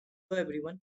Hello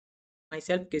everyone,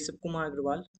 myself Kesab Kumar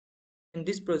Agrawal. In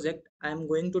this project, I am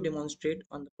going to demonstrate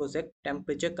on the project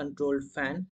temperature controlled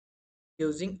fan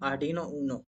using Arduino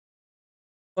Uno.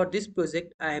 For this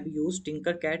project, I have used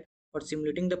TinkerCAD for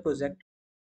simulating the project.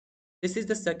 This is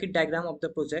the circuit diagram of the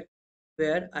project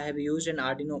where I have used an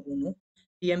Arduino Uno,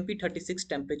 TMP36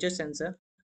 temperature sensor,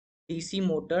 DC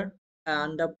motor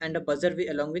and a buzzer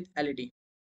along with LED.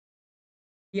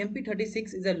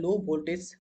 TMP36 is a low voltage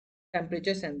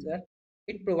temperature sensor.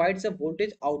 It provides a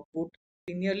voltage output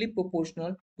linearly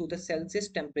proportional to the Celsius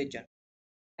temperature,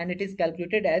 and it is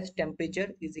calculated as temperature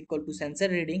is equal to sensor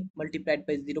reading multiplied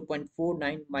by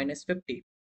 0.49 minus 50.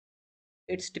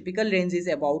 Its typical range is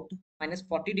about minus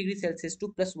 40 degrees Celsius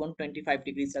to plus 125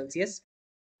 degrees Celsius.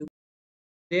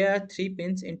 There are three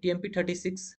pins in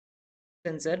TMP36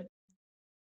 sensor: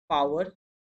 power,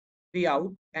 V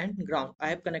out, and ground. I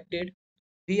have connected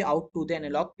V out to the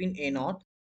analog pin A0.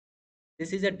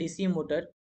 This is a DC motor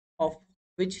of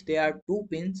which there are two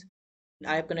pins.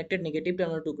 I have connected negative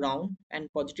terminal to ground and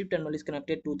positive terminal is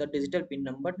connected to the digital pin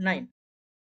number 9.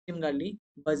 Similarly,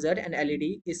 buzzer and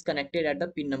LED is connected at the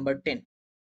pin number 10.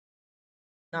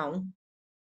 Now,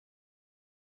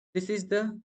 this is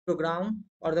the program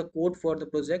or the code for the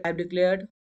project. I have declared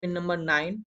pin number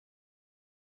 9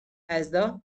 as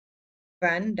the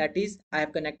fan, that is I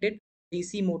have connected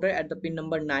DC motor at the pin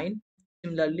number 9.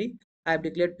 Similarly, I have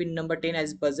declared pin number 10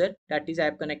 as buzzer, that is I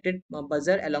have connected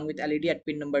buzzer along with LED at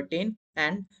pin number 10,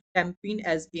 and temp pin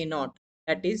as A0,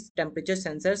 that is temperature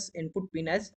sensors input pin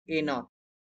as A0.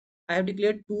 I have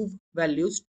declared two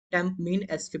values, temp mean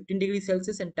as 15 degrees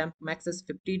Celsius and temp max as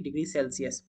 50 degrees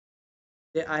Celsius.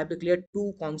 There I have declared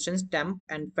two constants, temp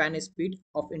and fan speed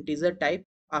of integer type.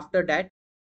 After that,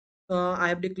 I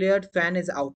have declared fan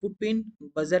as output pin,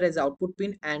 buzzer as output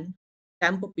pin, and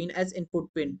temp pin as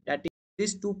input pin. That is,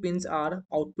 these two pins are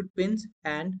output pins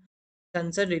and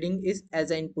sensor reading is as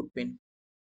an input pin.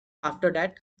 After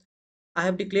that, I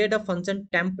have declared a function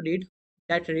temp read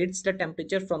that reads the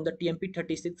temperature from the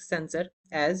TMP36 sensor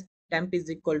as temp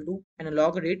is equal to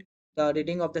analog read, the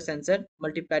reading of the sensor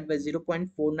multiplied by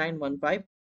 0.4915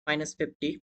 minus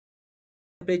 50.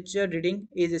 Temperature reading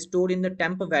is stored in the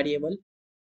temp variable,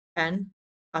 and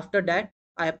after that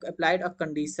I have applied a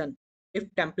condition. If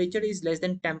temperature is less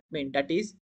than temp min, that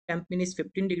is temp min is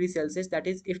 15 degrees Celsius, that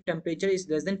is if temperature is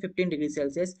less than 15 degrees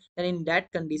Celsius, then in that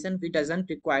condition we doesn't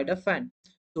require a fan.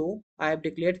 So I have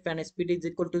declared fan speed is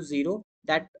equal to 0,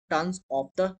 that turns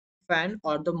off the fan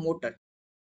or the motor.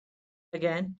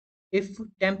 Again, if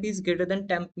temp is greater than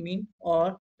temp mean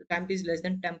or temp is less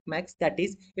than temp max, that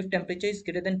is if temperature is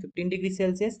greater than 15 degrees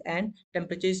Celsius and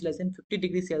temperature is less than 50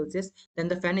 degrees Celsius, then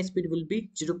the fan speed will be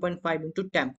 0.5 into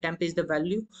temp. Temp is the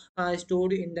value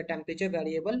stored in the temperature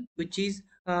variable, which is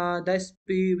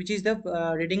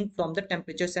the reading from the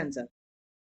temperature sensor.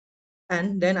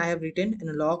 And then I have written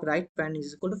analog right fan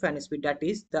is equal to fan speed, that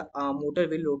is the motor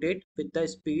will rotate with the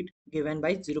speed given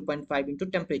by 0.5 into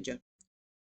temperature.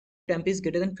 Temp is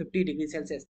greater than 50 degrees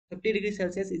Celsius. 50 degrees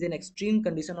Celsius is an extreme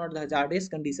condition or the hazardous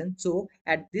condition. So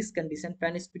at this condition,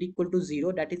 fan speed equal to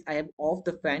 0. That is, I have off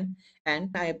the fan and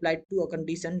I applied to a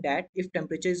condition that if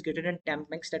temperature is greater than temp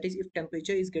max, that is if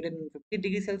temperature is greater than 50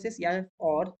 degrees Celsius, yeah,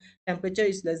 or temperature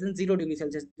is less than 0 degrees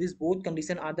Celsius. These both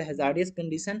condition are the hazardous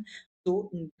condition. So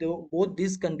both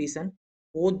these condition,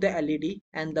 both the LED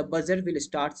and the buzzer will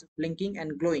start blinking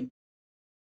and glowing.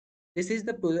 This is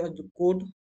the code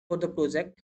for the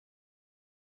project.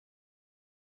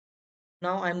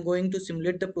 Now I am going to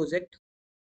simulate the project.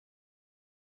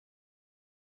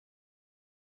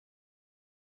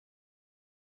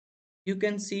 You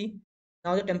can see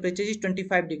now the temperature is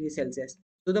 25 degrees Celsius.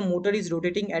 So the motor is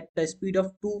rotating at the speed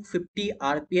of 250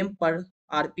 rpm per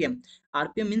rpm.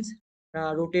 RPM means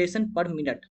rotation per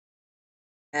minute.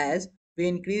 As we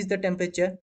increase the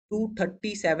temperature to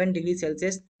 37 degrees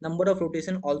Celsius, number of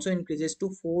rotation also increases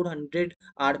to 400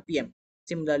 rpm.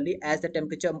 Similarly, as the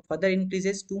temperature further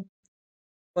increases to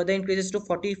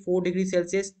 44 degrees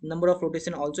Celsius, number of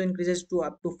rotation also increases to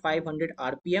up to 500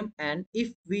 rpm, and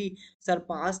if we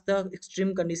surpass the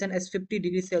extreme condition as 50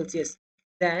 degrees Celsius,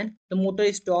 then the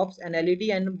motor stops and LED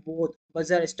and both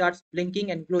buzzer starts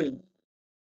blinking and glowing.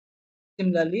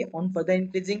 Similarly, on further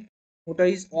increasing, motor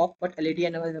is off but LED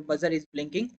and buzzer is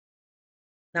blinking.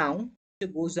 Now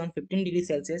it goes down 15 degrees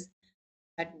Celsius.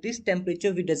 At this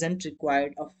temperature we doesn't require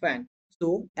a fan,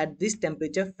 so at this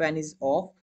temperature fan is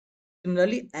off.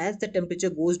 Similarly, as the temperature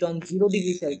goes down 0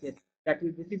 degrees Celsius, that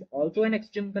is, this is also an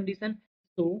extreme condition.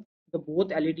 So the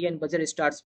both LED and buzzer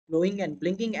starts glowing and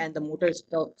blinking and the motor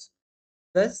stops.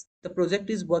 Thus, the project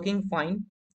is working fine.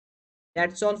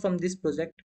 That's all from this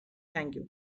project. Thank you.